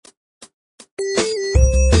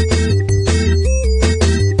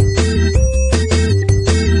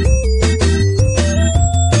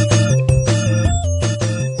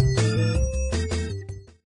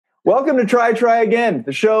Welcome to Try Again,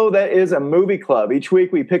 the show that is a movie club. Each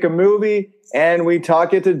week we pick a movie and we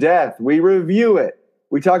talk it to death. We review it.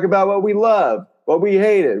 We talk about what we love, what we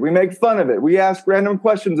hated. We make fun of it. We ask random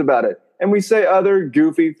questions about it. And we say other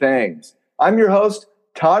goofy things. I'm your host,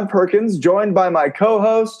 Todd Perkins, joined by my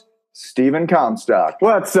co-host, Stephen Comstock.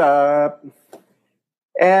 What's up?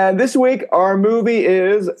 And this week, our movie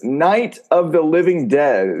is Night of the Living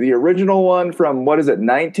Dead, the original one from,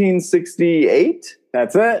 1968?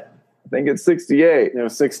 That's it. I think it's 68. It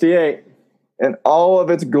was 68. In all of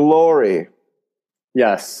its glory.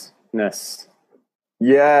 Yes.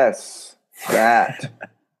 Yes. That.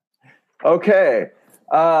 Okay.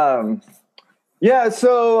 So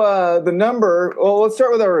the number, let's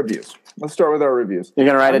start with our reviews. You're going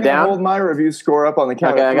to write it down? Hold my review score up on the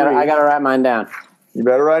count of three. I got to write mine down. You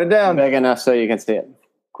better write it down. Big enough so you can see it.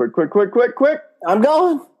 Quick. I'm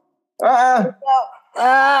going.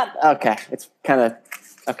 Okay. It's kind of,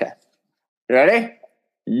 okay. You ready?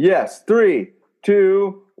 Yes. 3,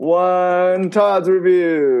 2, 1. Todd's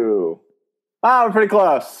review. Oh, we're pretty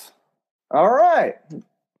close. All right.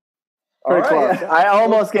 Pretty close. Yeah. I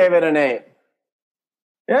almost gave it an 8.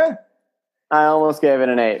 Yeah. I almost gave it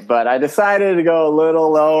an 8, but I decided to go a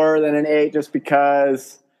little lower than an 8 just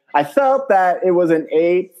because I felt that it was an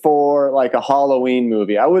 8 for like a Halloween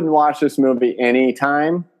movie. I wouldn't watch this movie any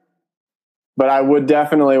time, but I would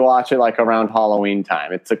definitely watch it like around Halloween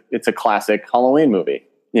time. It's a classic Halloween movie,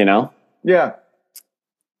 you know? Yeah.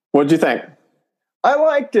 What'd you think? I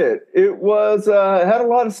liked it. It was had a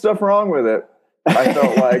lot of stuff wrong with it, I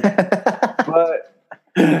felt like. But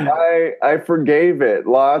I forgave it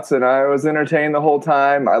lots, and I was entertained the whole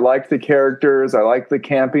time. I liked the characters. I liked the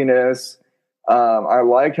campiness. I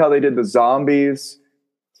liked how they did the zombies.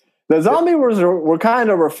 The zombies were kind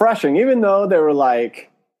of refreshing, even though they were like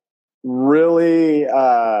really,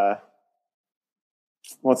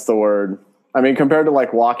 what's the word? I mean, compared to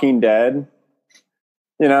like Walking Dead,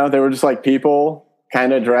 you know, they were just like people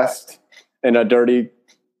kind of dressed in a dirty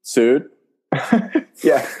suit.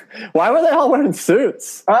 Yeah. Why were they all wearing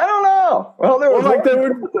suits? I don't know. Well, there was like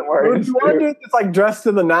there was one dude that's like dressed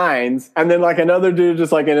to the nines, and then like another dude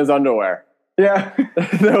just like in his underwear. Yeah.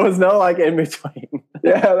 There was no like in between.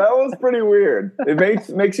 Yeah, that was pretty weird. It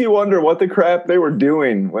makes you wonder what the crap they were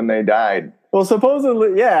doing when they died. Well,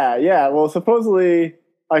 supposedly, yeah. Well, supposedly,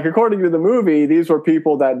 like according to the movie, these were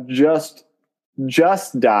people that just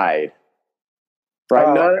died.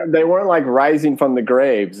 Right? No, they weren't like rising from the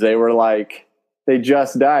graves. They were like they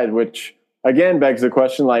just died, which again begs the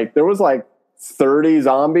question: like there was like 30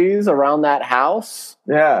 zombies around that house.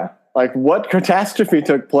 Yeah. Like what catastrophe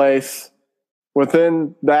took place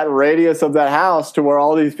within that radius of that house to where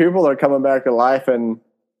all these people are coming back to life and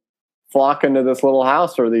flocking to this little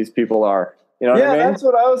house where these people are. You know what I mean? That's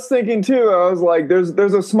what I was thinking too. I was like, there's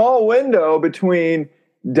a small window between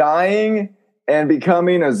dying and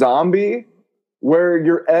becoming a zombie where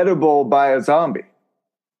you're edible by a zombie.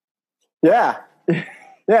 Yeah.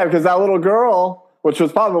 Yeah, because that little girl, which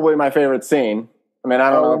was probably my favorite scene. I mean,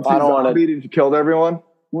 I don't want to... Did you kill everyone?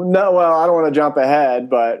 No, well, I don't want to jump ahead,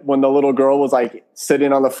 but when the little girl was like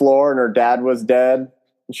sitting on the floor and her dad was dead,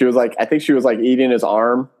 and she was like, I think she was like eating his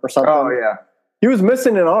arm or something. Oh, yeah. He was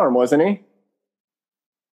missing an arm, wasn't he?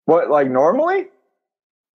 What, like normally?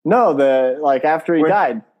 No, like after he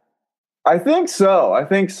died. I think so. I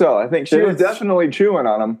think she was definitely chewing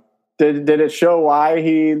on him. Did it show why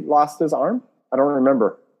he lost his arm? I don't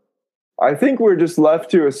remember. I think we're just left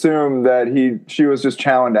to assume that she was just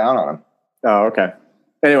chowing down on him. Oh, okay.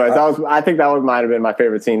 Anyways, I think that might have been my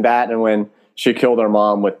favorite scene. That and when she killed her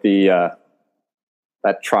mom with the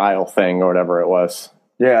that trial thing or whatever it was.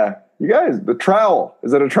 Yeah, you guys, the trowel.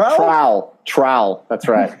 Is it a trowel? Trowel. That's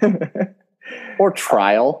right. Or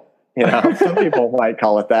trial. You know, some people might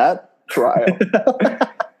call it that. Trial.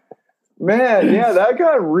 Man, yeah, that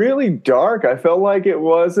got really dark. I felt like it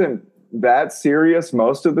wasn't that serious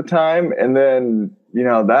most of the time, and then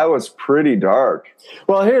that was pretty dark.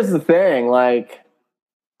 Well, here's the thing, like.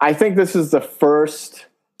 I think this is the first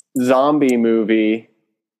zombie movie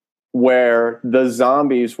where the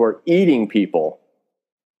zombies were eating people.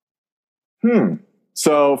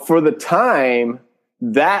 So for the time,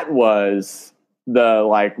 that was the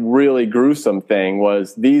like really gruesome thing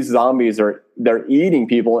was these zombies they're eating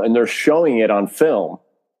people and they're showing it on film.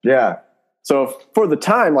 Yeah. So for the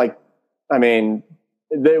time, like, I mean,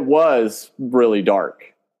 it was really dark.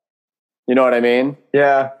 You know what I mean?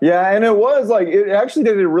 Yeah. And it was like, it actually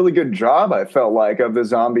did a really good job, I felt like, of the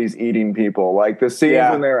zombies eating people. Like the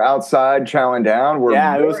scenes when they're outside chowing down were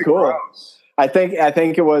it was cool. Gross. I think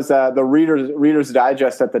it was the Reader's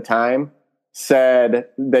Digest at the time said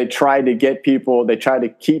they tried to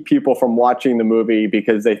keep people from watching the movie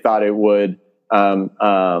because they thought it would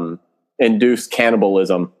induce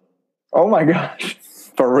cannibalism. Oh my gosh.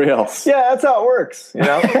 For real. Yeah, that's how it works. You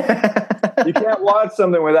know, you can't watch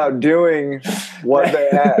something without doing what they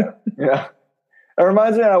have. You know, it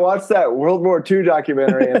reminds me, I watched that World War II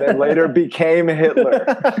documentary and then later became Hitler.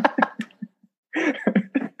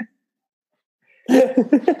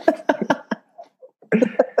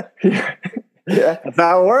 Yeah, that's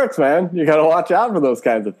how it works, man. You got to watch out for those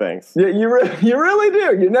kinds of things. Yeah, you really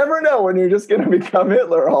do. You never know when you're just going to become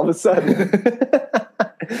Hitler all of a sudden.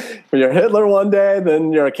 When you're Hitler one day,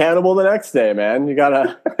 then you're a cannibal the next day, man. You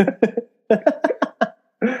gotta.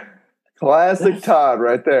 Classic Todd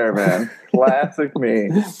right there, man. Classic me.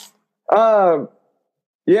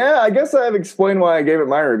 Yeah, I guess I have explained why I gave it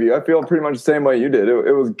my review. I feel pretty much the same way you did.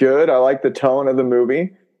 It was good. I like the tone of the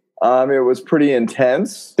movie. It was pretty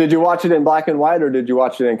intense. Did you watch it in black and white or did you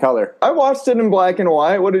watch it in color? I watched it in black and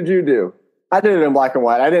white. What did you do? I did it in black and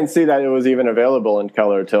white. I didn't see that it was even available in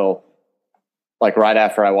color till like right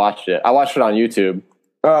after I watched it. I watched it on YouTube.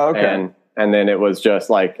 Oh, okay. And then it was just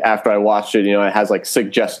like after I watched it, you know, it has like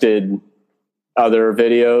suggested other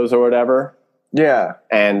videos or whatever. Yeah.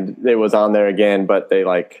 And it was on there again, but they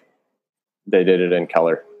did it in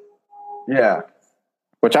color. Yeah.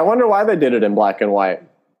 Which I wonder why they did it in black and white.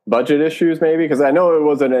 Budget issues maybe? Because I know it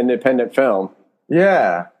was an independent film.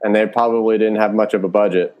 Yeah. And they probably didn't have much of a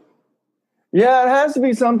budget. Yeah, it has to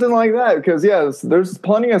be something like that because, yeah, there's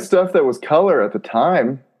plenty of stuff that was color at the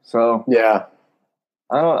time. So, yeah.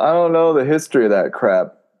 I don't know the history of that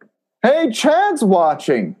crap. Hey, Chad's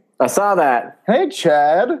watching. I saw that. Hey,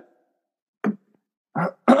 Chad.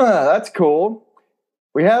 That's cool.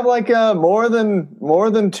 We have like more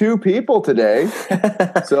than 2 people today.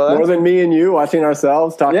 So more than me and you watching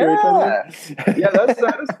ourselves talk to each other. Yeah, that's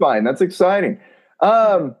satisfying. That's exciting.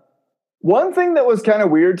 One thing that was kind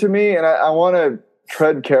of weird to me, and I want to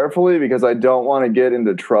tread carefully because I don't want to get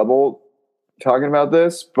into trouble talking about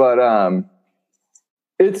this, but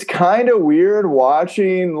it's kind of weird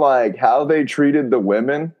watching like how they treated the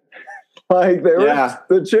women. Like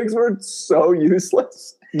the chicks were so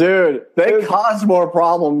useless. Dude, they caused more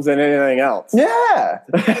problems than anything else. Yeah.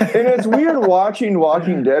 And it's weird watching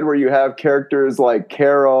Walking Dead where you have characters like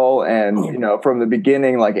Carol and, you know, from the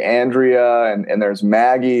beginning, like Andrea and there's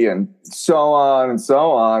Maggie and so on and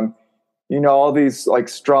so on. You know, all these like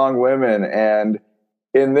strong women. And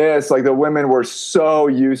in this, like the women were so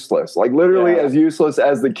useless, like literally as useless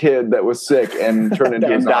as the kid that was sick and turned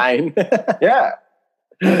into a dying. Yeah.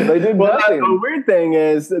 They did nothing. The weird thing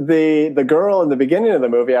is the girl in the beginning of the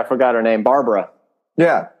movie, I forgot her name, Barbara.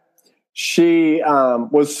 Yeah. She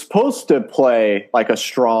was supposed to play like a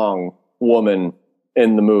strong woman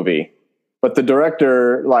in the movie. But the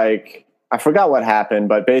director, like, I forgot what happened,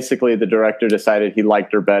 but basically the director decided he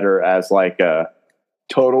liked her better as like a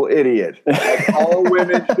total idiot. Like all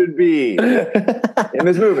women should be in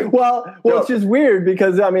this movie. Well, which is weird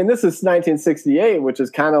because, I mean, this is 1968, which is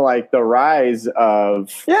kind of like the rise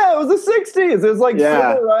of... Yeah, it was the 60s. It was like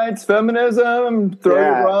civil rights, feminism, throw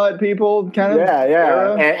your bra at people kind of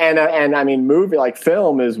era. And I mean, movie, like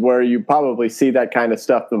film is where you probably see that kind of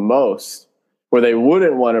stuff the most, where they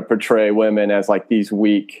wouldn't want to portray women as like these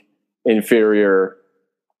weak, inferior,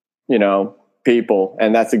 you know, people.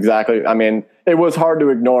 And that's exactly, I mean, it was hard to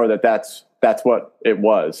ignore that's what it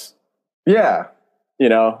was. Yeah. You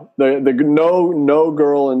know, the no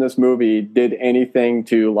girl in this movie did anything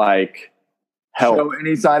to like help. Show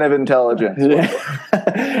any sign of intelligence.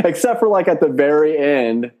 Except for like at the very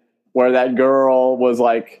end where that girl was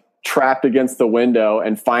like trapped against the window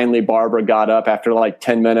and finally Barbara got up after like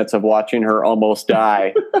 10 minutes of watching her almost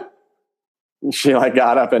die. She like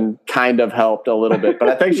got up and kind of helped a little bit, but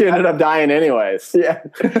I think she ended up dying anyways. Yeah.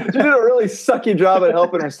 She did a really sucky job at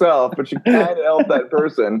helping herself, but she kind of helped that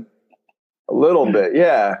person a little bit.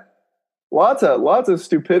 Yeah. Lots of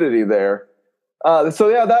stupidity there. So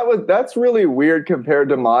yeah, that's really weird compared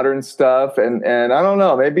to modern stuff. And I don't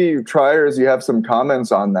know, maybe triers, you have some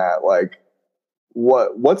comments on that. Like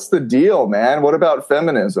what's the deal, man? What about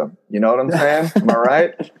feminism? You know what I'm saying? Am I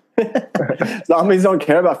right? Zombies don't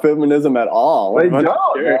care about feminism at all. They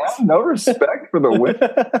don't, man. No respect for the women.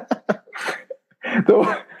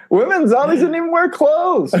 The women zombies didn't even wear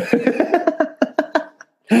clothes.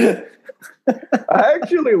 I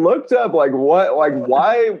actually looked up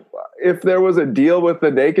why, if there was a deal with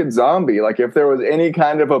the naked zombie, like if there was any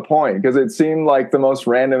kind of a point, because it seemed like the most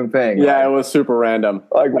random thing. Yeah, like, it was super random.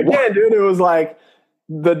 Like, yeah, dude, it was like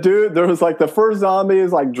there was like the first zombie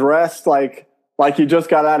is like dressed like he just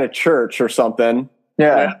got out of church or something.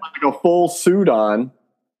 Yeah. Like a full suit on.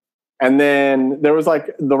 And then there was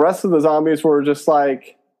like the rest of the zombies were just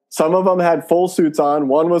like, some of them had full suits on.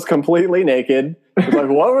 One was completely naked. It was like,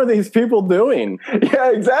 what were these people doing?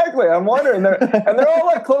 Yeah, exactly. I'm wondering. They're all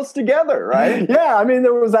like close together, right? Yeah, I mean,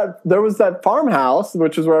 there was that farmhouse,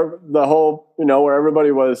 which is where the whole, where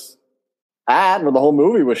everybody was at, where the whole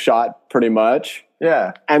movie was shot, pretty much.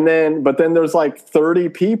 Yeah. But then there's like 30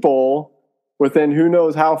 people within who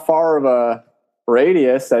knows how far of a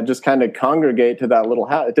radius that just kind of congregate to that little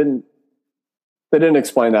house. They didn't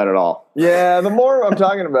explain that at all. Yeah, the more I'm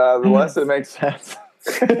talking about it, the less it makes sense.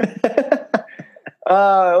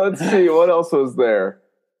 Let's see, what else was there?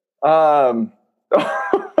 Oh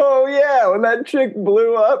yeah, when that chick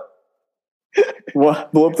blew up.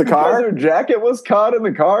 What, blew up the car? Her jacket was caught in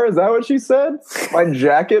the car. Is that what she said? My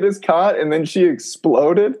jacket is caught, and then she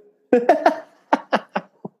exploded. That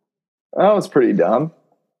was pretty dumb.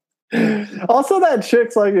 Also, that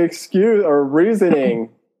chick's like excuse or reasoning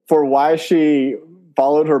for why she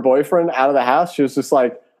followed her boyfriend out of the house. She was just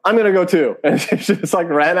like, I'm going to go too. And she just like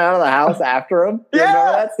ran out of the house after him.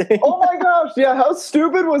 Yeah. Oh my gosh. Yeah. How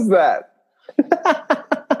stupid was that?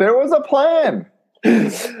 There was a plan.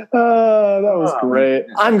 That was great.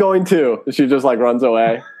 I'm going to. She just like runs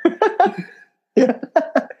away.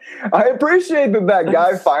 I appreciate that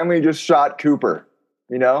guy finally just shot Cooper.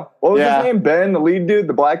 What was his name? Ben, the lead dude,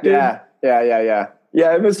 the black dude? Yeah.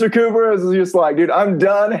 Yeah, Mr. Cooper is just like, dude, I'm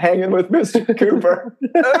done hanging with Mr. Cooper.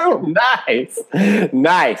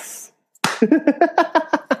 Nice. I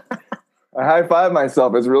high five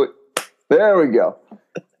myself. It's really, there we go.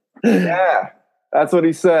 Yeah, that's what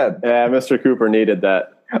he said. Yeah, Mr. Cooper needed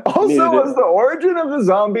that. Also, was the origin of the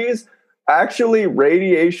zombies actually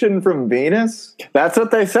radiation from Venus? That's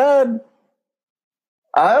what they said.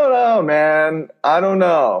 I don't know, man. I don't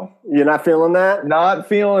know. You're not feeling that? Not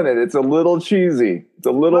feeling it. It's a little cheesy. It's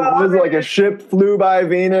a little, it was like a ship flew by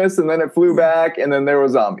Venus and then it flew back and then there were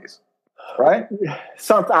zombies. Right?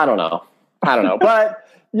 Something, I don't know. But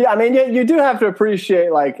yeah, I mean, you do have to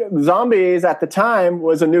appreciate like zombies at the time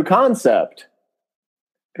was a new concept,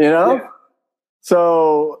 Yeah.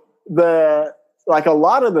 So like a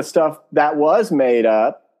lot of the stuff that was made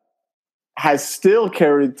up has still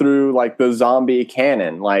carried through like the zombie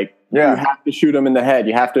canon. Like you have to shoot them in the head.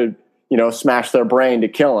 You have to, smash their brain to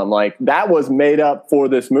kill them. Like that was made up for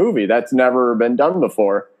this movie. That's never been done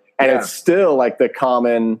before. And it's still like the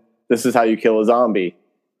common, this is how you kill a zombie,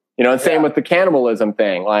 and same with the cannibalism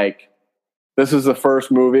thing. Like this is the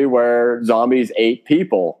first movie where zombies ate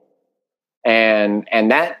people and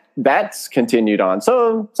that's continued on.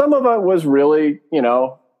 So some of it was really,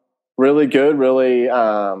 really good, really,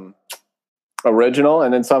 original,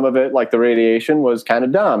 and then some of it, like the radiation, was kind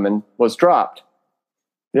of dumb and was dropped.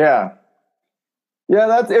 Yeah,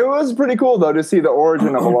 it was pretty cool though to see the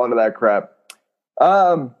origin of a lot of that crap.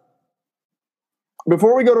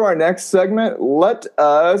 Before we go to our next segment, let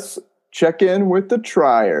us check in with the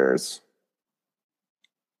triers.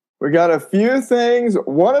 We got a few things.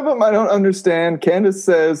 One of them I don't understand. Candace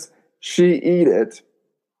says she eat it.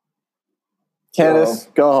 Candace,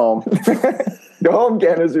 go home. Go home,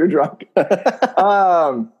 Candace, you're drunk.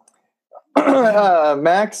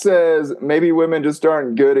 Max says maybe women just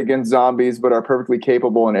aren't good against zombies, but are perfectly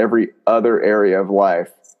capable in every other area of life.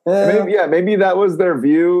 Maybe that was their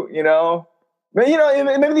view, But,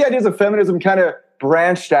 maybe the ideas of feminism kind of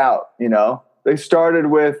branched out, They started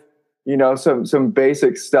with, some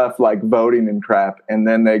basic stuff like voting and crap, and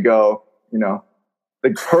then they go, they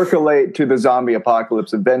percolate to the zombie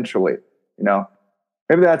apocalypse eventually,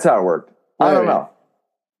 Maybe that's how it worked. I don't know.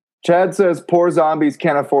 Chad says poor zombies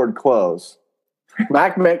can't afford clothes.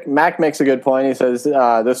 Mac makes a good point. He says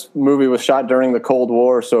this movie was shot during the Cold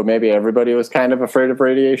War, so maybe everybody was kind of afraid of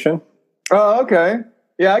radiation. Oh, okay.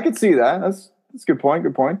 Yeah, I could see that. That's a good point.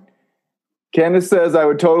 Good point. Candace says I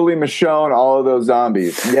would totally Michonne all of those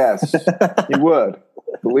zombies. Yes, you would.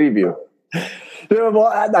 Believe you.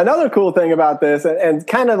 Well, another cool thing about this, and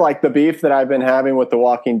kind of like the beef that I've been having with The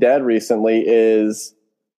Walking Dead recently, is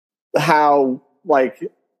how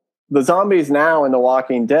like the zombies now in The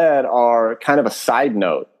Walking Dead are kind of a side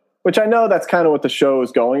note, which I know that's kind of what that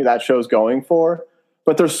show's going for,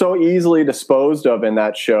 but they're so easily disposed of in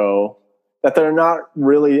that show that they're not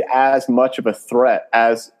really as much of a threat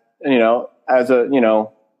as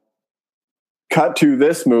cut to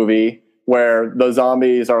this movie where the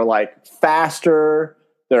zombies are like faster,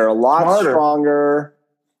 they're a lot stronger.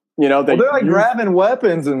 They're like grabbing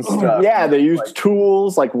weapons and stuff. Yeah, they use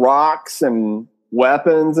tools like rocks and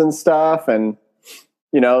weapons and stuff. And,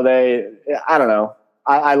 I don't know.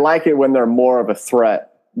 I like it when they're more of a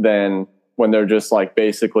threat than when they're just like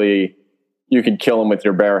basically, you could kill them with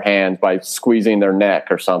your bare hands by squeezing their neck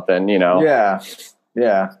or something, you know?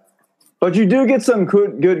 Yeah. But you do get some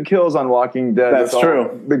good kills on Walking Dead. That's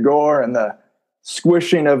true. The gore and the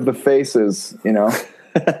squishing of the faces, you know?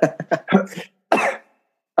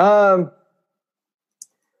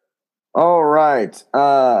 All right.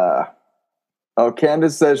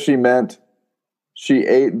 Candace says she meant she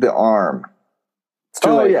ate the arm. It's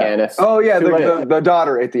too late, Candace. Oh, yeah, the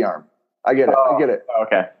daughter ate the arm. I get it. I get it.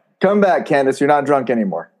 Okay. Come back, Candace. You're not drunk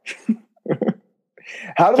anymore.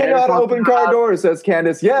 How do they know how to open car doors, says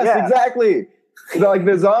Candace. Yes, exactly. Like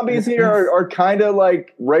the zombies here are kind of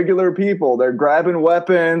like regular people. They're grabbing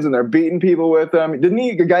weapons and they're beating people with them. Didn't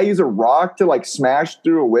a guy use a rock to like smash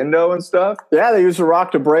through a window and stuff? Yeah, they used a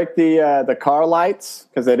rock to break the car lights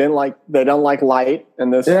because they don't like light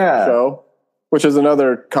in this show, which is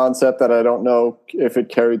another concept that I don't know if it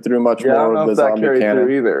carried through much more. I don't know if that carried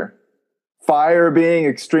through either. Fire being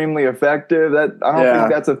extremely effective. I don't think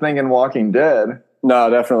that's a thing in Walking Dead.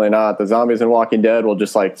 No, definitely not. The zombies in Walking Dead will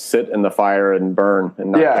just like sit in the fire and burn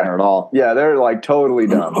and not care at all. Yeah, they're like totally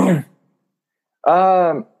dumb.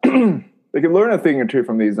 They can learn a thing or two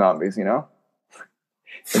from these zombies, you know?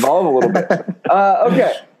 Evolve a little bit.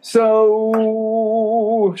 Okay,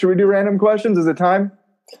 so should we do random questions? Is it time?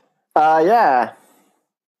 Yeah.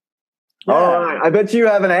 All right. I bet you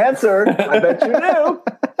have an answer. I bet you do.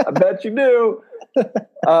 I bet you do.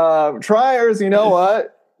 Triers, you know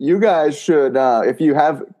what? You guys should, if you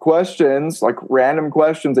have questions, like random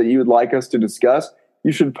questions that you would like us to discuss,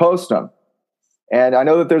 you should post them. And I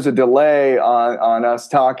know that there's a delay on us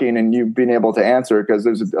talking and you being able to answer because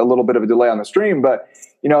there's a little bit of a delay on the stream. But,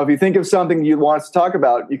 you know, if you think of something you want us to talk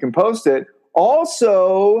about, you can post it.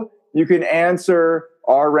 Also, you can answer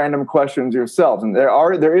our random questions yourselves. And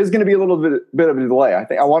there is going to be a little bit of a delay.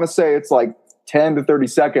 I want to say it's like 10 to 30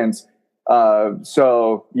 seconds.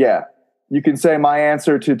 So, yeah. You can say my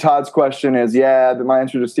answer to Todd's question is my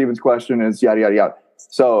answer to Steven's question is yada, yada, yada.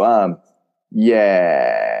 So,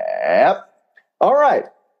 All right.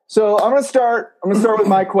 So I'm going to start with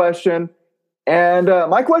my question. And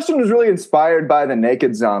my question was really inspired by the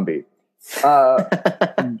naked zombie. Because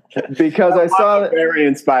I saw a very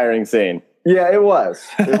inspiring scene. Yeah, it was.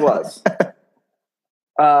 It was.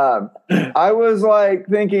 I was like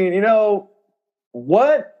thinking, you know,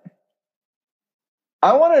 what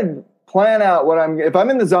I want to plan out if I'm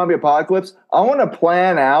in the zombie apocalypse, I want to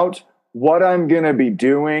plan out what I'm going to be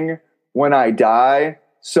doing when I die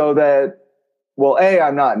so that, well, A,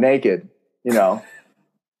 I'm not naked, you know,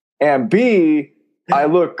 and B, I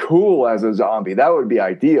look cool as a zombie. That would be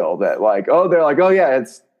ideal. That like, they're like,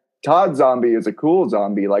 it's Todd zombie is a cool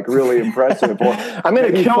zombie, like really impressive. Or I'm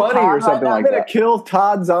going to kill funny Todd or something like that. I'm going to kill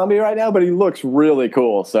Todd zombie right now, but he looks really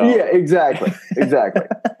cool. So yeah, exactly.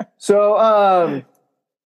 So,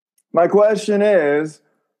 my question is,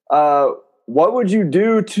 what would you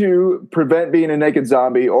do to prevent being a naked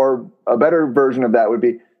zombie? Or a better version of that would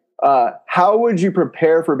be, how would you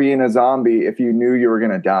prepare for being a zombie if you knew you were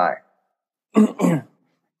going to die?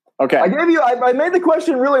 Okay. I made the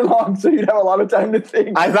question really long so you'd have a lot of time to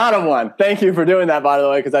think. I thought of one. Thank you for doing that, by the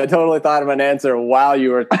way, because I totally thought of an answer while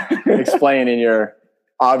you were explaining your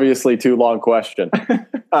obviously too long question.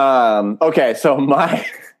 Okay, so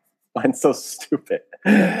mine's so stupid.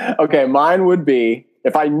 Okay, mine would be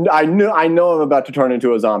if I know I'm about to turn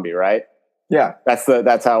into a zombie, right? Yeah, that's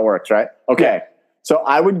how it works, right? Okay, yeah. So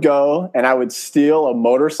I would go and I would steal a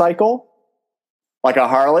motorcycle, like a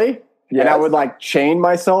Harley, and I would like chain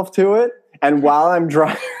myself to it, and while I'm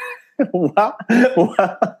driving,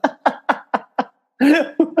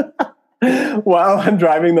 while I'm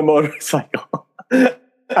driving the motorcycle,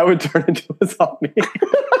 I would turn into a zombie.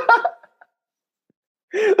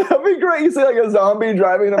 That'd be great. You see like a zombie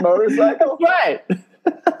driving a motorcycle? Right.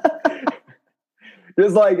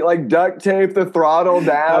 Just like duct tape the throttle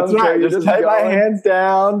down. That's right. Just take my hands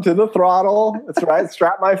down to the throttle. That's right.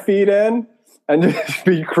 Strap my feet in and just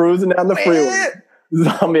be cruising down the freeway.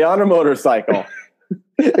 Zombie on a motorcycle.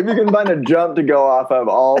 If you can find a jump to go off of,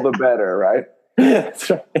 all the better, right? That's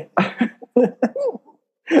right.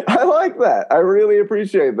 I like that. I really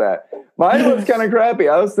appreciate that. Mine was kind of crappy.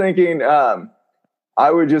 I was thinking I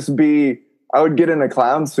would get in a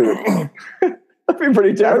clown suit. That'd be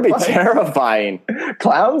pretty terrifying. That would be terrifying.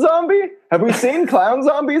 Clown zombie? Have we seen clown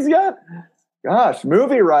zombies yet? Gosh,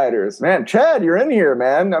 movie writers. Man, Chad, you're in here,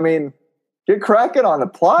 man. I mean, get cracking on the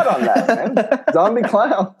plot on that, man. Zombie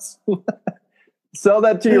clowns. Sell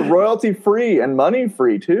that to you royalty-free and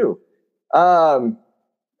money-free, too.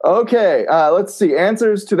 Okay, let's see.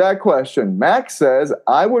 Answers to that question. Max says,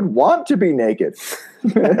 I would want to be naked.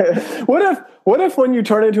 What if when you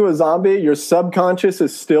turn into a zombie, your subconscious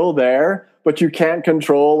is still there, but you can't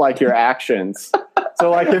control like your actions. So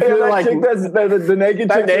like if you're like the naked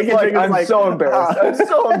chick, is I'm so embarrassed. I'm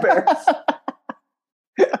so embarrassed.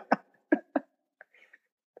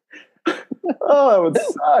 Oh, that would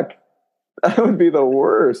suck. That would be the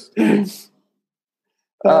worst. Let's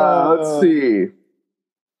see.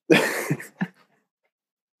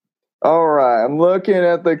 All right, I'm looking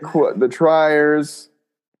at the triers.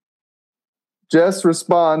 Jess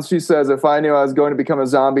responds. She says, "If I knew I was going to become a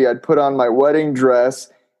zombie, I'd put on my wedding dress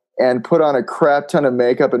and put on a crap ton of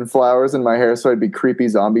makeup and flowers in my hair, so I'd be creepy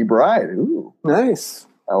zombie bride." Ooh, nice.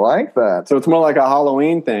 I like that. So it's more like a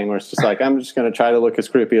Halloween thing, where it's just like I'm just going to try to look as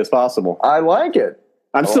creepy as possible. I like it.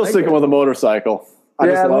 I'm still sticking with a motorcycle.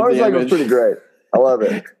 The motorcycle's pretty great. I love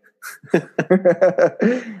it.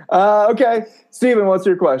 Okay, Steven, what's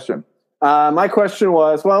your question? My question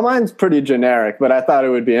was, well, mine's pretty generic, but I thought it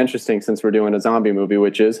would be interesting since we're doing a zombie movie,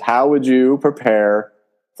 which is, how would you prepare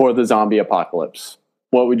for the zombie apocalypse?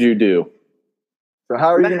 What would you do? So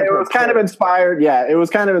how are you? It was kind of inspired. Yeah, it was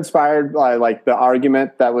kind of inspired by like the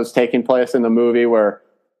argument that was taking place in the movie where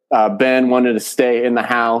Ben wanted to stay in the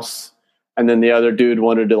house, and then the other dude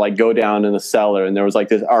wanted to like go down in the cellar, and there was like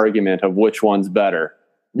this argument of which one's better,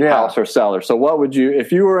 house or cellar. So what would you,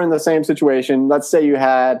 if you were in the same situation? Let's say you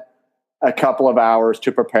had a couple of hours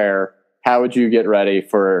to prepare. How would you get ready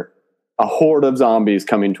for a horde of zombies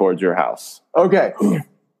coming towards your house? Okay,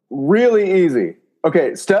 really easy.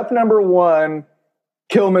 Okay, step number 1,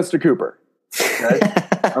 kill Mr. Cooper. Okay?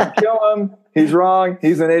 Kill him. He's wrong.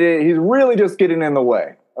 He's an idiot. He's really just getting in the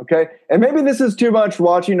way. Okay, and maybe this is too much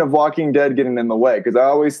watching of Walking Dead getting in the way, because I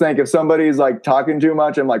always think if somebody's like talking too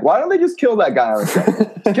much, I'm like, why don't they just kill that guy on the show?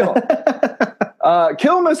 Just kill him.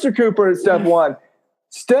 Kill Mr. Cooper is step 1.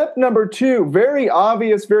 Step number 2, very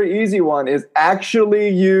obvious, very easy one, is actually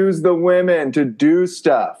use the women to do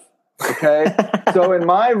stuff. Okay? So in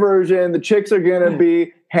my version, the chicks are going to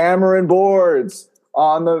be hammering boards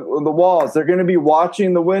on the walls. They're going to be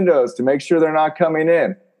watching the windows to make sure they're not coming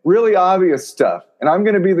in. Really obvious stuff. And I'm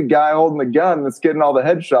going to be the guy holding the gun that's getting all the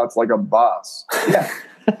headshots like a boss. Yeah.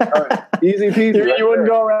 Easy peasy. You wouldn't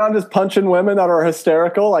go around just punching women that are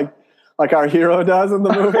hysterical like our hero does in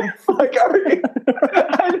the movie?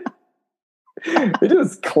 He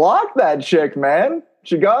just clocked that chick, man.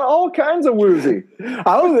 She got all kinds of woozy.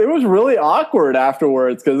 It was really awkward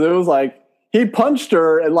afterwards, because it was like he punched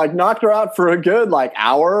her and like knocked her out for a good like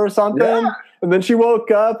hour or something. Yeah. And then she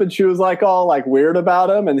woke up and she was like all like weird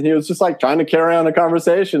about him, and he was just like trying to carry on a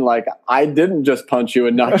conversation like, I didn't just punch you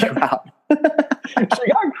and knock you out.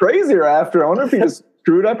 She got crazier after. I wonder if he just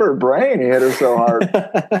screwed up her brain. He hit her so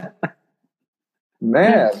hard.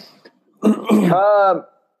 Man.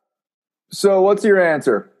 So what's your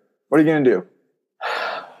answer? What are you going to do?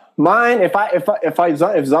 Mine,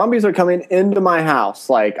 if zombies are coming into my house,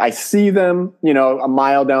 like I see them, a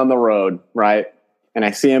mile down the road, right? And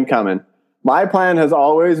I see them coming. My plan has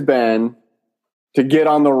always been to get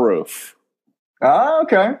on the roof. Oh,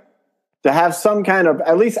 okay. To have some kind of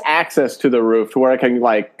at least access to the roof to where I can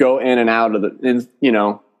like go in and out of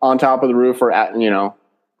on top of the roof or at,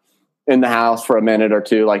 in the house for a minute or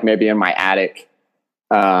two, like maybe in my attic,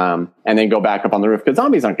 and then go back up on the roof, because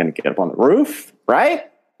zombies aren't going to get up on the roof,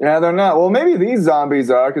 right? Yeah, they're not. Well, maybe these zombies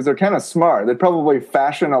are, because they're kind of smart. They'd probably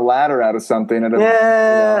fashion a ladder out of something. I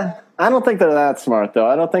don't think they're that smart, though.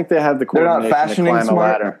 I don't think they have the coordination. They're not fashioning to climb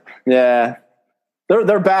smart? a ladder. Yeah.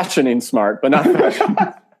 They're bashioning smart, but not fashioning.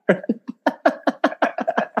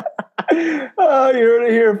 Oh, you heard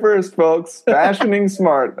it here first, folks. Fashioning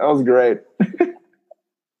smart. That was great.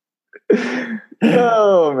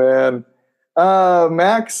 Oh, man.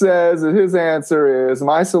 Max says that his answer is,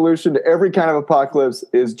 my solution to every kind of apocalypse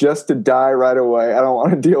is just to die right away. I don't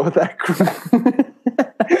want to deal with that crap.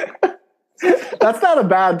 That's not a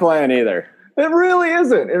bad plan either. It really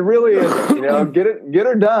isn't. It really isn't. Get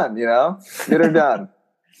her done, Get her done.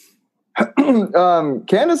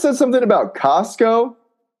 Candace said something about Costco.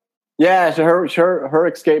 Yeah, her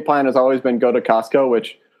escape plan has always been go to Costco,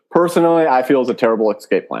 which personally I feel is a terrible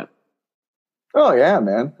escape plan. Oh, yeah,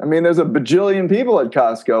 man. I mean, there's a bajillion people at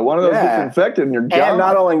Costco. One of those gets infected and you're gone. And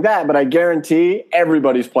not only that, but I guarantee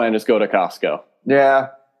everybody's plan is go to Costco.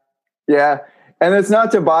 Yeah. Yeah. And it's not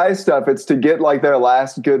to buy stuff. It's to get, like, their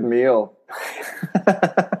last good meal.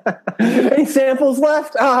 Any samples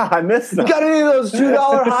left? I missed them. Got any of those $2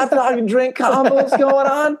 hot dog and drink combos going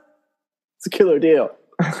on? It's a killer deal.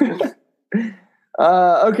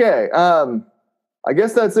 Okay. I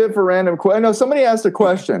guess that's it for random questions. No, somebody asked a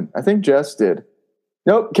question. I think Jess did.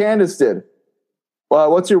 Nope, Candace did.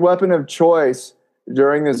 Well, what's your weapon of choice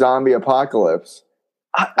during the zombie apocalypse?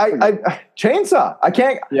 I chainsaw. I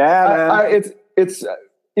can't. Yeah, man. It's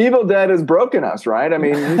Evil Dead has broken us, right? I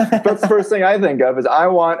mean, that's the first thing I think of is I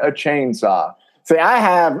want a chainsaw. See, I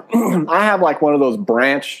have like one of those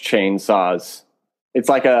branch chainsaws. It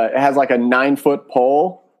has like a 9-foot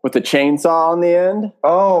pole with a chainsaw on the end.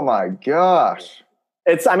 Oh my gosh.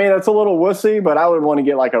 It's a little wussy, but I would want to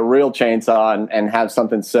get like a real chainsaw and have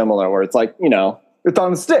something similar where it's like, it's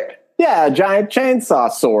on a stick. Yeah, a giant chainsaw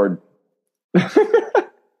sword.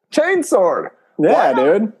 Chainsword. Yeah,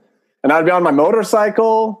 dude. And I'd be on my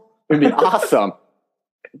motorcycle. It'd be awesome.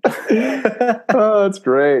 Oh, that's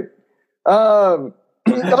great. Oh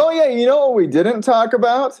yeah, you know what we didn't talk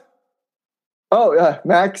about? Oh,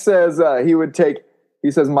 Max says he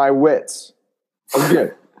says my wits. Oh,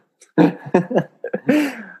 good.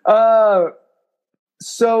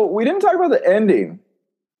 So we didn't talk about the ending.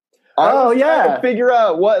 I was trying to figure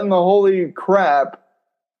out what in the holy crap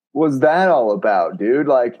was that all about, dude?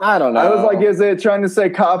 Like, I don't know. I was like, is it trying to say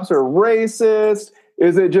cops are racist?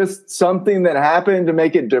 Is it just something that happened to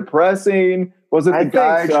make it depressing? Was it the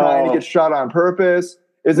guy trying to get shot on purpose?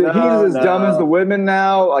 Is it he's as dumb as the women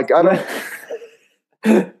now? Like, I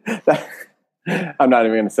don't. I'm not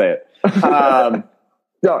even going to say it.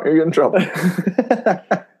 No, you're in trouble.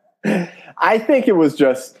 I think it was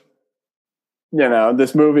just,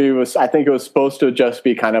 this movie I think it was supposed to just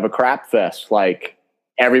be kind of a crap fest. Like,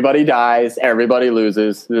 everybody dies, everybody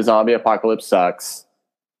loses, the zombie apocalypse sucks.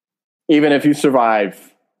 Even if you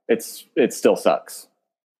survive, it still sucks.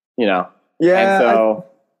 Yeah. And so,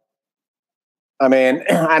 I mean,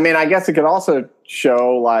 I guess it could also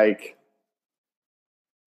show like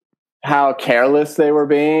how careless they were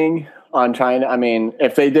being on trying to,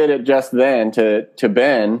 if they did it just then to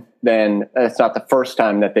Ben, then it's not the first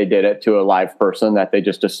time that they did it to a live person that they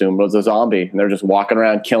just assumed was a zombie. And they're just walking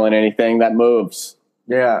around killing anything that moves.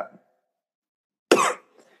 Yeah.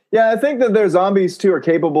 Yeah, I think that their zombies too are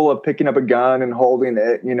capable of picking up a gun and holding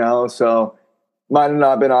it, so might have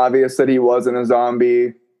not been obvious that he wasn't a zombie.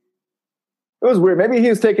 It was weird. Maybe he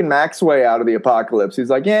was taking Max's way out of the apocalypse. He's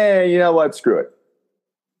like, yeah, you know what? Screw it.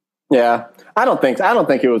 Yeah. I don't think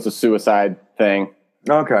it was a suicide thing.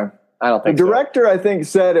 Okay. I don't think the director, I think,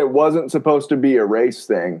 said it wasn't supposed to be a race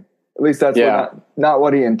thing. At least that's not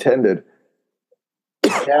what he intended.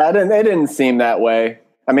 Yeah, it didn't seem that way.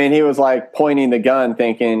 He was like pointing the gun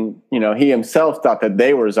thinking, he himself thought that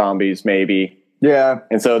they were zombies maybe. Yeah.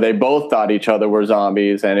 And so they both thought each other were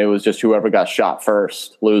zombies, and it was just whoever got shot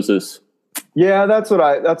first loses. Yeah, that's what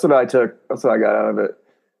I took. That's what I got out of it.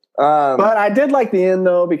 But I did like the end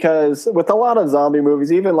though, because with a lot of zombie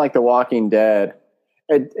movies, even like The Walking Dead,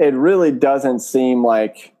 it really doesn't seem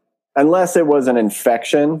like, unless it was an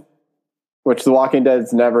infection, which The Walking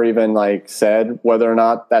Dead's never even like said whether or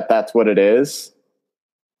not that's what it is,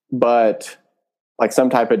 but like some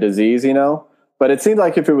type of disease, but it seems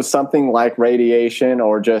like if it was something like radiation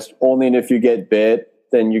or just only if you get bit,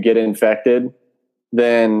 then you get infected,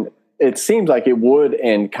 then it seems like it would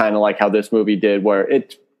end kind of like how this movie did, where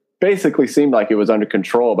it basically seemed like it was under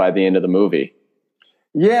control by the end of the movie.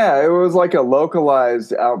 Yeah, it was like a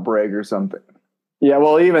localized outbreak or something. Yeah,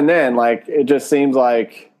 well, even then, like, it just seems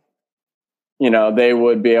like, they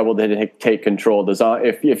would be able to take control of the zombie.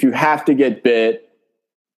 If you have to get bit,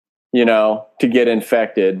 to get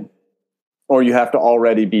infected, or you have to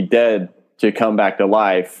already be dead to come back to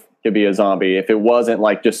life to be a zombie, if it wasn't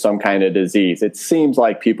like just some kind of disease, it seems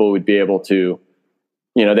like people would be able to,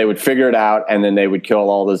 they would figure it out, and then they would kill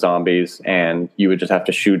all the zombies, and you would just have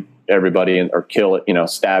to shoot everybody or kill it,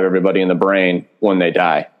 stab everybody in the brain when they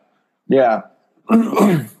die. Yeah.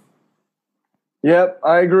 Yep,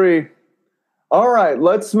 I agree. All right,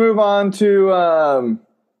 let's move on to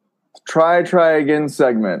try again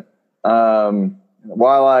segment.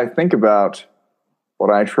 While I think about what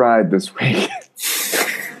I tried this week.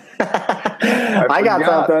 I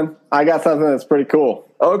got something that's pretty cool.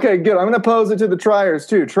 Okay, good. I'm going to pose it to the triers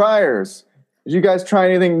too. Triers, did you guys try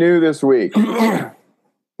anything new this week?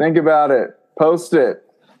 Think about it. Post it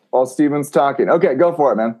while Steven's talking. Okay, go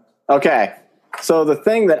for it, man. Okay. So the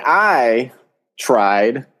thing that I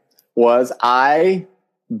tried was I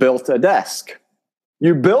built a desk.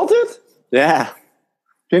 You built it? Yeah.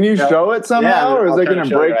 Can you show it somehow, or is it going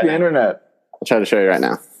to break the internet? I'll try to show you right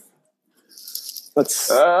now. Let's.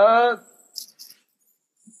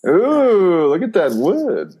 Ooh, look at that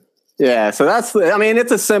wood. Yeah, so it's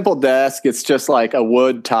a simple desk. It's just like a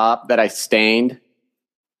wood top that I stained.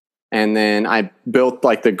 And then I built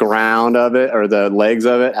like the ground of it, or the legs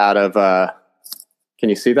of it, out of, can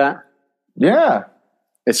you see that? Yeah.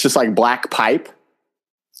 It's just like black pipe.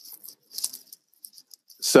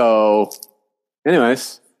 So,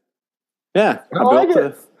 anyways, yeah,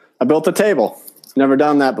 I built a table. Never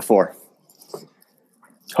done that before.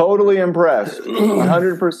 Totally impressed.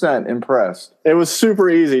 100% impressed. It was super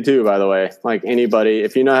easy too, by the way. Like anybody,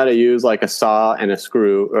 if you know how to use like a saw and a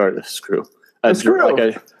screw, or a screw, if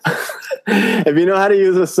you know how to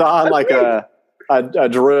use a saw and like a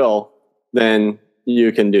drill, then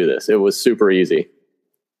you can do this. It was super easy.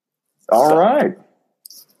 All right.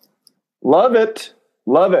 Love it.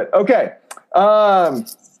 Love it. Okay.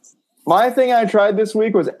 My thing I tried this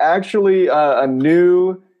week was actually a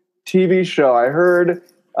new TV show. I heard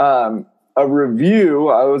a review.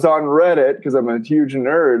 I was on Reddit because I'm a huge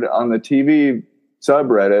nerd on the TV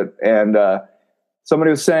subreddit, and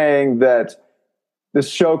somebody was saying that this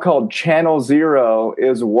show called Channel Zero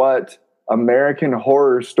is what American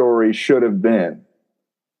Horror Story should have been.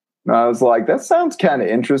 And I was like, that sounds kind of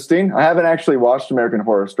interesting. I haven't actually watched American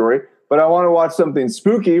Horror Story, but I want to watch something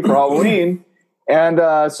spooky for Halloween. And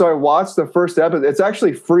so I watched the first episode. It's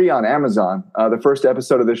actually free on Amazon, the first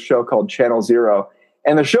episode of this show called Channel Zero.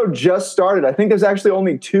 And the show just started. I think there's actually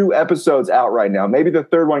only 2 episodes out right now. Maybe the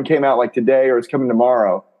third one came out like today or it's coming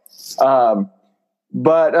tomorrow.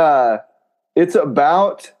 But it's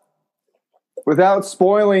about, without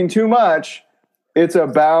spoiling too much, it's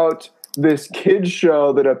about this kids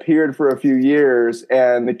show that appeared for a few years,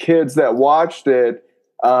 and the kids that watched it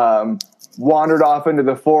wandered off into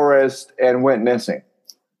the forest and went missing.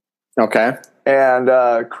 Okay. And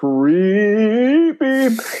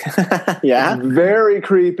creepy. Yeah. Very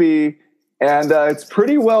creepy. And it's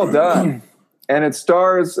pretty well done. And it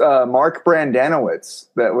stars Mark Brandanowitz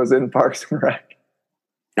that was in Parks and Rec.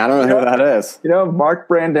 I don't know who that is. You know Mark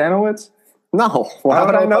Brandanowitz? No. Why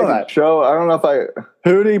would I know that? Show. I don't know if I...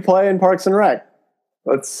 Who did he play in Parks and Rec?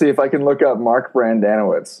 Let's see if I can look up Mark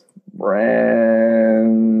Brandanowitz.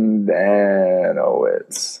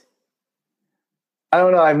 Brandanowitz. I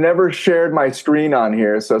don't know. I've never shared my screen on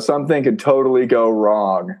here, so something could totally go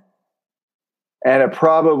wrong. And it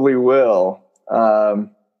probably will.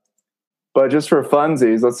 But just for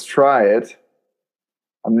funsies, let's try it.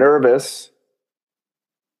 I'm nervous.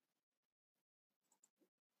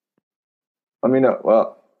 Let me know.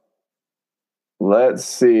 Well, let's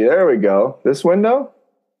see. There we go. This window?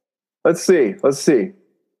 Let's see. Let's see.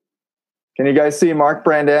 Can you guys see Mark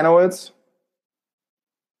Brandanowitz?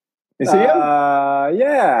 You see him?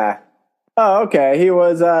 Yeah. Oh, okay. He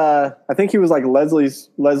was, I think he was like Leslie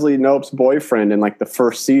Knope's boyfriend in like the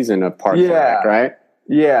first season of Parks and Rec, right?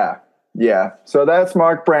 Yeah. Yeah. So that's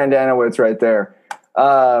Mark Brandanowitz right there.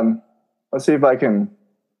 Let's see if I can.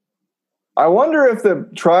 I wonder if the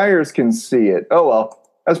triers can see it. Oh, well,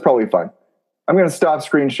 that's probably fine. I'm going to stop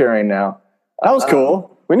screen sharing now. That was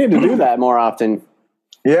cool. We need to do that more often.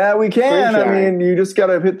 Yeah, we can. I mean, you just got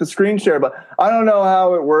to hit the screen share, but I don't know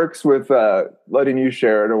how it works with letting you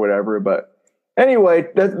share it or whatever. But anyway,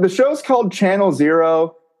 the show's called Channel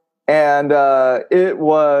Zero, and it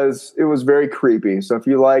was very creepy. So if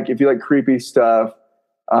you like creepy stuff,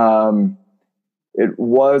 it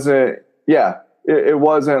wasn't. Yeah, it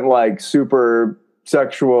wasn't like super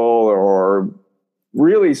sexual or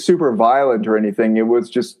really super violent or anything. It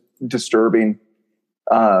was just disturbing.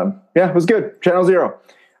 Yeah, it was good. Channel Zero.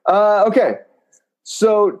 Okay,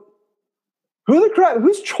 so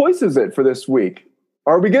whose choice is it for this week?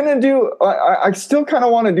 Are we going to do? I still kind of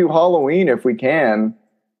want to do Halloween if we can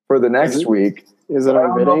for the next week. Is it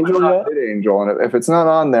on VidAngel yet? VidAngel, and if it's not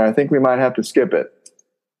on there, I think we might have to skip it.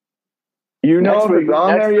 You know if it's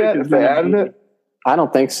on there yet? If they added it? I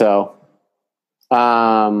don't think so.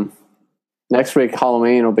 Next week,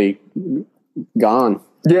 Halloween will be gone.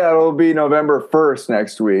 Yeah, it'll be November 1st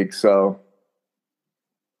next week. So,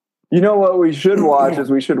 you know what we should watch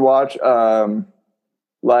is we should watch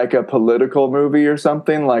like a political movie or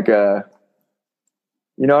something, like a,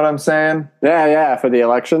 you know what I'm saying? Yeah, for the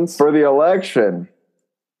elections. For the election.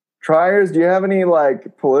 Triers, do you have any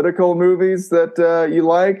like political movies that you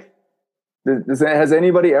like? Has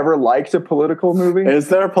anybody ever liked a political movie? Is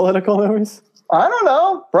there political movies? I don't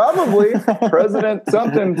know. Probably. President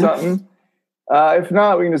something. If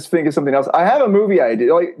not, we can just think of something else. I have a movie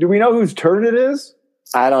idea. Like, do we know whose turn it is?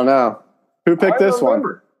 I don't know. Who picked this one?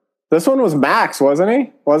 This one was Max, wasn't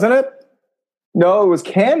he? Wasn't it? No, it was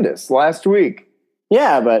Candace last week.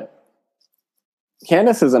 Yeah, but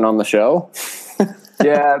Candace isn't on the show.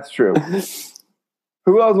 Yeah, that's true.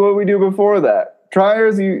 Who else? What did we do before that?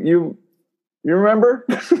 Triers, you remember?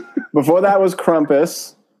 Before that was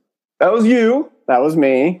Krampus. That was you. That was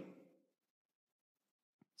me.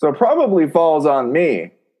 So it probably falls on me.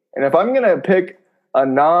 And if I'm going to pick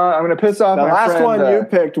I'm going to piss off my friend. The last one you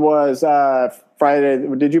picked was Friday.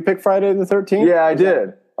 Did you pick Friday the 13th? Yeah, I did.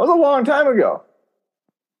 That was a long time ago.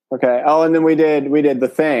 Okay. Oh, and then we did The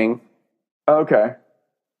Thing. Okay.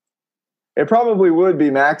 It probably would be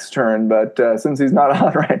Mac's turn, but since he's not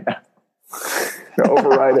on right now,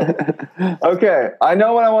 override it. Okay, I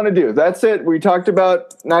know what I want to do. That's it. We talked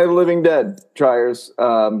about Night of the Living Dead, Triers.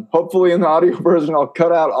 Hopefully in the audio version, I'll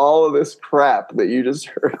cut out all of this crap that you just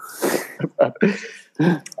heard.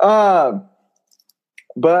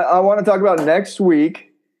 But I want to talk about next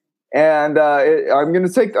week, and I'm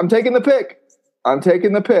taking the pick. I'm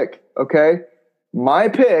taking the pick. Okay, my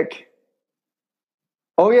pick.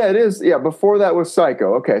 Oh yeah, it is. Yeah, before that was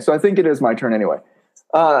Psycho. Okay, so I think it is my turn anyway.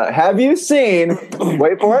 Have you seen?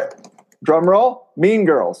 Wait for it. Drum roll. Mean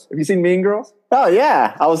Girls. Have you seen Mean Girls? Oh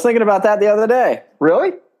yeah, I was thinking about that the other day.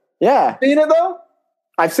 Really? Yeah. Seen it though?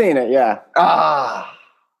 I've seen it. Yeah.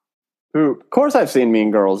 Poop. Of course, I've seen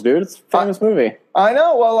Mean Girls, dude. It's a famous movie. I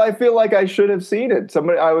know. Well, I feel like I should have seen it.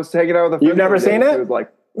 I was taking out with a friend. You've never seen it? It was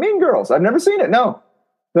like Mean Girls. I've never seen it. No.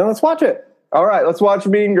 Then let's watch it. All right, let's watch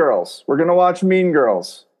Mean Girls. We're gonna watch Mean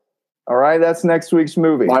Girls. All right, that's next week's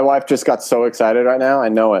movie. My wife just got so excited right now. I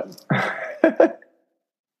know it.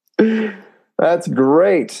 That's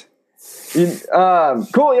great.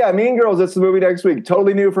 Cool. Yeah, Mean Girls. That's the movie next week.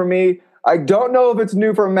 Totally new for me. I don't know if it's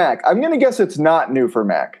new for Mac. I'm gonna guess it's not new for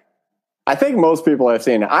Mac. I think most people have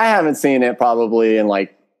seen it. I haven't seen it probably in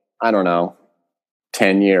like, I don't know,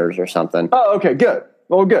 10 years or something. Oh, okay, good.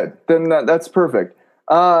 Well, good. Then that's perfect.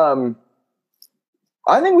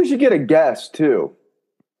 I think we should get a guest too.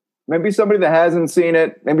 Maybe somebody that hasn't seen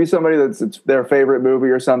it. Maybe somebody that's it's their favorite movie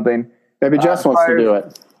or something. Maybe Jess wants to do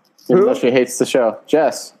it. Even though she hates the show.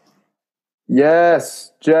 Jess.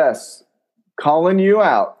 Yes, Jess. Calling you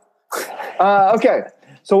out. Okay,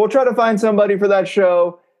 so we'll try to find somebody for that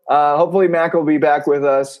show. Hopefully Mac will be back with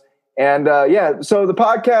us. And so the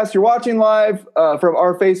podcast, you're watching live from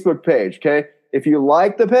our Facebook page, okay? If you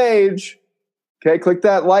like the page, okay, click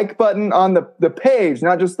that like button on the page,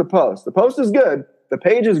 not just the post. The post is good. The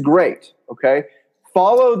page is great, okay?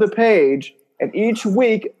 Follow the page, and each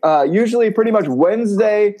week, usually pretty much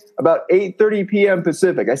Wednesday, about 8:30 p.m.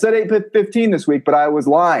 Pacific. I said 8:15 this week, but I was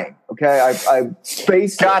lying, okay? I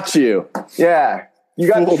spaced. Got you. Yeah. You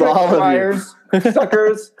got the fires,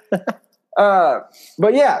 suckers.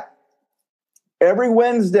 But yeah, every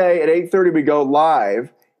Wednesday at 8:30 we go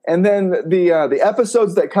live, and then the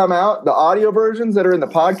episodes that come out, the audio versions that are in the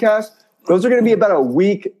podcast, those are going to be about a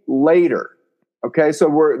week later. Okay, so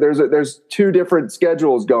there's two different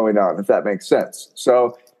schedules going on, if that makes sense.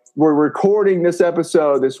 So we're recording this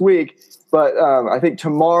episode this week, but I think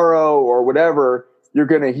tomorrow or whatever you're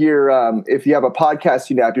going to hear. If you have a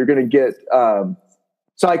podcasting app, you're going to get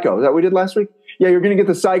Psycho. Is that what we did last week? Yeah, you're going to get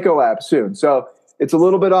the Psycho app soon. So it's a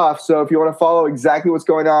little bit off. So if you want to follow exactly what's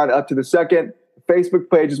going on up to the second, the Facebook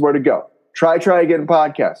page is where to go. Try Again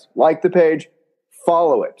podcast. Like the page,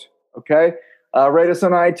 follow it. Okay, rate us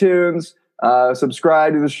on iTunes.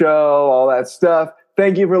 Subscribe to the show, all that stuff.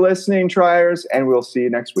 Thank you for listening, Triers, and we'll see you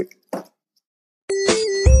next week.